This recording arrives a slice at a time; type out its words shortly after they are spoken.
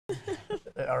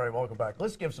All right, welcome back.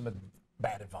 Let's give some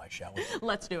bad advice, shall we?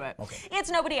 Let's do it. Okay. It's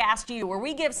Nobody Asked You, where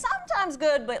we give sometimes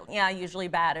good, but usually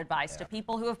bad advice to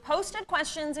people who have posted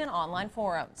questions in online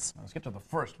forums. Let's get to the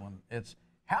first one. It's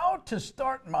how to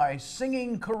start my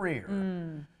singing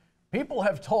career. People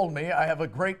have told me I have a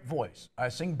great voice. I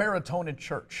sing baritone in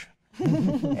church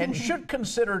and should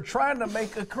consider trying to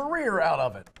make a career out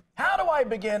of it. How do I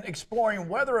begin exploring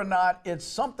whether or not it's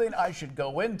something I should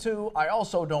go into? I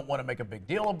also don't want to make a big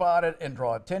deal about it and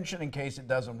draw attention in case it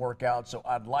doesn't work out, so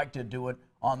I'd like to do it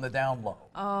on the down low.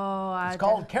 It's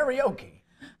called karaoke.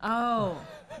 Oh.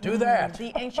 Do that.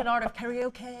 The ancient art of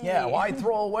karaoke. Yeah, why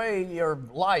throw away your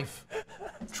life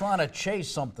trying to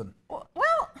chase something?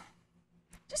 Well,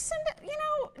 just send it,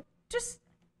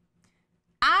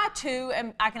 I too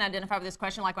I can identify with this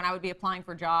question. Like when I would be applying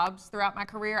for jobs throughout my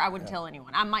career, I wouldn't tell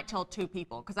anyone. I might tell 2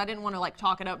 people because I didn't want to like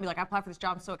talk it up and be like, I applied for this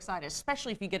job, I'm so excited,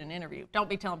 especially if you get an interview. Don't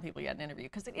be telling people you had an interview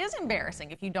because it is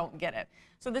embarrassing if you don't get it.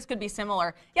 So this could be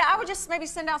similar. Yeah, I would just maybe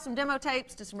send out some demo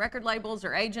tapes to some record labels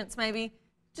or agents maybe,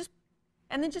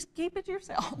 and then just keep it to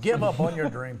yourself. Give up on your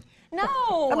dream.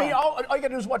 No. I mean, all you gotta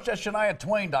do is watch that Shania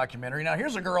Twain documentary. Now,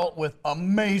 here's a girl with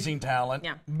amazing talent,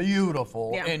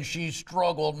 beautiful, and she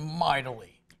struggled mightily.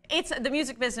 It's the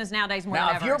music business nowadays more than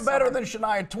ever. Now, if you're better than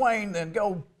Shania Twain, then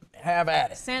go have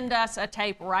at it. Send us a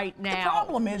tape right now. The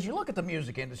problem is you look at the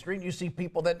music industry and you see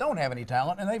people that don't have any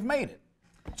talent and they've made it.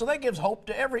 So that gives hope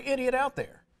to every idiot out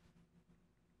there.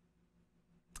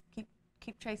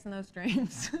 Keep chasing those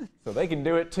dreams. So they can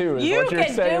do it too, is what you're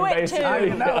saying, basically.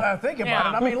 Now that I think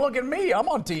about it, I mean, look at me. I'm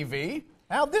on TV.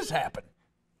 How'd this happen?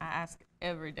 I ask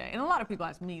every day. And a lot of people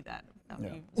ask me that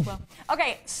about you as well.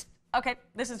 Okay,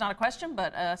 this is not a question,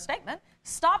 but a statement.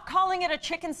 Stop calling it a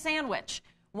chicken sandwich.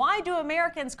 Why do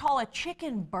Americans call a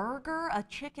chicken burger a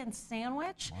chicken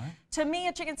sandwich? What? To me,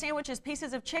 a chicken sandwich is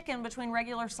pieces of chicken between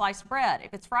regular sliced bread.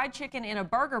 If it's fried chicken in a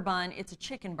burger bun, it's a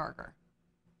chicken burger.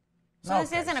 So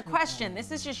this isn't a question. This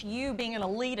is just you being an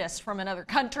elitist from another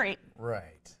country.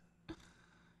 Right.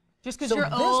 Just because you're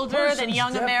older than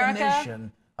young America. The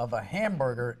definition of a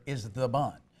hamburger is the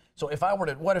bun. So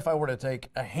what if I were to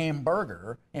take a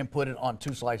hamburger and put it on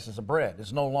 2 slices of bread?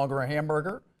 It's no longer a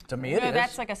hamburger? To me, it is.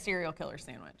 That's like a serial killer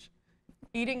sandwich.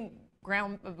 Eating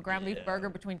ground beef burger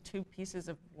between 2 pieces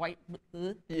of white.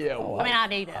 Yeah. Well, I mean,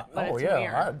 I'd eat it, but it's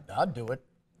weird. I'd do it.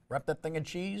 Wrap that thing in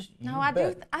cheese. No, I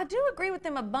do agree with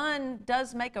them. A bun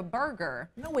does make a burger.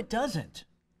 No, it doesn't.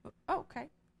 Oh, okay.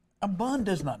 A bun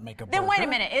does not make a burger. Then wait a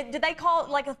minute. Did they call it,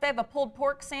 like if they have a pulled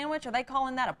pork sandwich, are they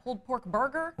calling that a pulled pork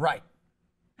burger? Right.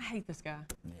 I hate this guy.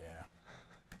 Yeah.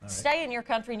 Right. Stay in your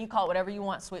country and you call it whatever you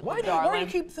want, sweet little darling. darling. Why do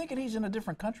you keep thinking he's in a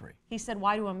different country? He said,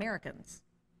 why do Americans?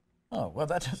 Oh, well,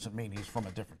 that doesn't mean he's from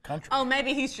a different country. Oh,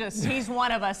 maybe he's one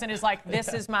of us and is like,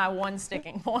 this is my one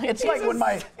sticking point. It's like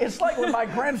when my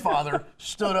grandfather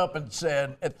stood up and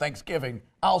said at Thanksgiving,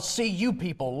 "I'll see you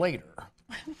people later."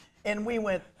 And we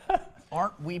went,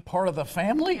 aren't we part of the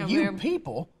family? Yeah, you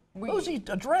people? Who's he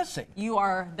addressing? You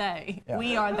are they. Yeah.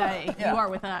 We are they. Yeah. You are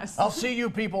with us. I'll see you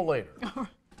people later.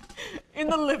 In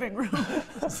the living room.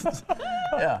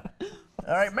 Yeah.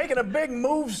 All right, making a big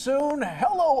move soon.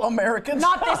 Hello, Americans.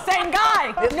 Not the same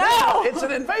guy. No. It's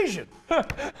an invasion.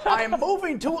 I'm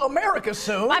moving to America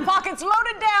soon. My pocket's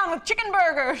loaded down with chicken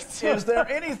burgers. Is there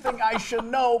anything I should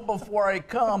know before I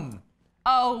come?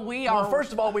 Oh, we are. Well,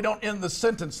 first of all, we don't end the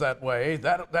sentence that way.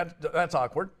 That's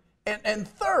awkward. And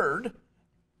third,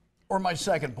 or my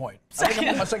second point. I think I'm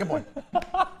on my second point.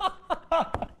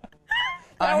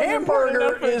 A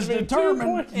hamburger is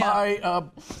determined by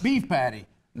beef patty,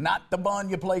 not the bun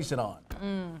you place it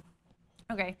on.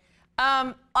 Okay.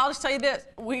 I'll just tell you this.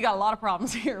 We got a lot of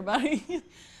problems here, buddy.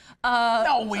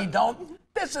 No, we don't.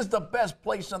 This is the best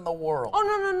place in the world.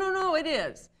 Oh, no, it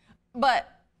is. But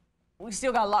we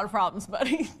still got a lot of problems,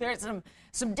 buddy. There's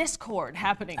some discord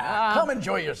happening. Come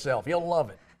enjoy yourself. You'll love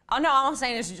it. Oh, no, all I'm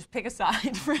saying is just pick a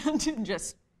side, friend, and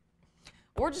just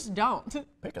don't.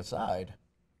 Pick a side.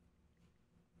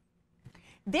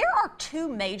 There are 2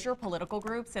 major political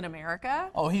groups in America.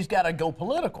 Oh, he's got to go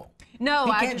political. No,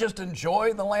 he can't just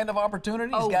enjoy the land of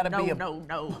opportunity. He's got to be a no.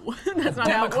 That's not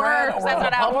how it Democrat works. or That's a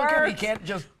not how it Republican. works. He can't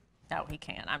just. No, he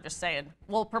can't. I'm just saying.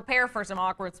 Well, prepare for some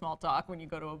awkward small talk when you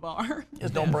go to a bar.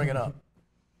 Just don't bring it up.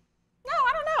 No,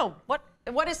 I don't know.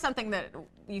 What is something that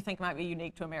you think might be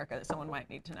unique to America that someone might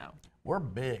need to know? We're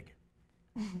big.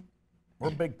 We're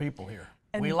big people here.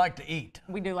 And we like to eat.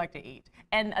 We do like to eat.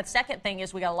 And a second thing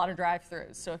is we got a lot of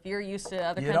drive-thrus. So if you're used to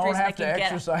other countries, you don't have to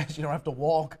exercise. You don't have to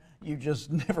walk. You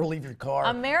just never leave your car.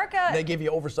 America. They give you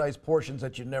oversized portions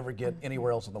that you never get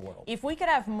anywhere else in the world. If we could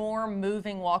have more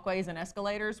moving walkways and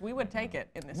escalators, we would take it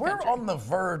in this country. We're on the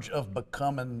verge of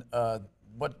becoming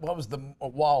what was the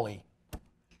Wall-E?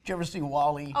 Did you ever see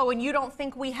Wall-E? Oh, and you don't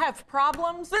think we have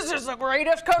problems? This is the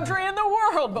greatest country in the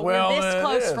world, but we're this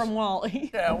close from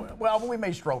Wall-E. Yeah, well, we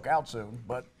may stroke out soon,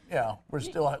 but yeah, we're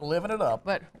still living it up.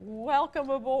 But welcome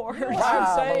aboard. I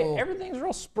would say everything's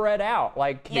real spread out,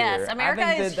 like here. Yes, America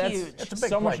is huge. That's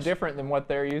so much different than what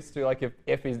they're used to. Like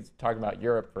if he's talking about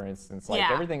Europe, for instance, like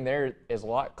everything there is a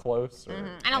lot closer.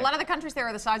 And a lot of the countries there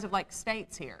are the size of like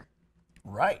states here.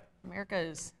 Right. America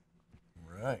is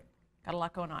right. Got a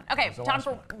lot going on. Okay, time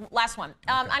for last one.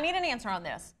 I need an answer on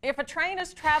this. If a train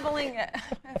is traveling at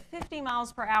 50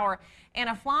 miles per hour and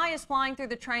a fly is flying through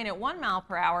the train at 1 mile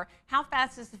per hour, how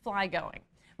fast is the fly going?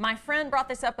 My friend brought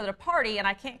this up at a party, and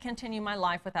I can't continue my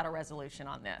life without a resolution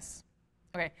on this.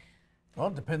 Okay. Well,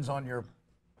 it depends on your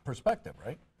perspective,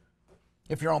 right?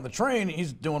 If you're on the train,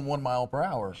 he's doing 1 mile per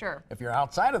hour. Sure. If you're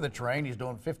outside of the train, he's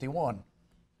doing 51.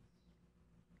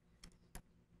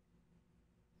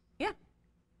 Yeah.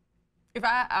 If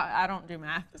I don't do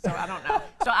math, so I don't know.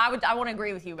 So I won't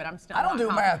agree with you, but I'm still. I don't do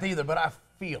math either, but I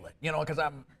feel it, because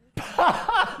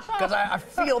I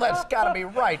feel that's got to be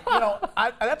right.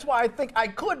 That's why I think I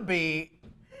could be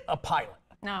a pilot.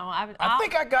 No, I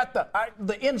think I got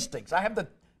the instincts. I have the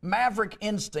maverick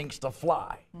instincts to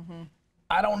fly. Mm-hmm.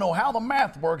 I don't know how the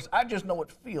math works. I just know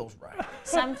it feels right.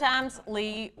 Sometimes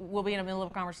Lee will be in the middle of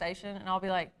a conversation, and I'll be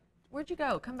like, "Where'd you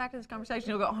go? Come back to this conversation."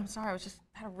 He'll go, "Oh, I'm sorry. I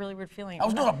had a really weird feeling." I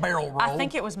was doing a barrel roll. I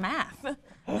think it was math.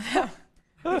 I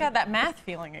got that math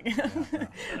feeling again.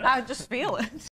 I just feel it.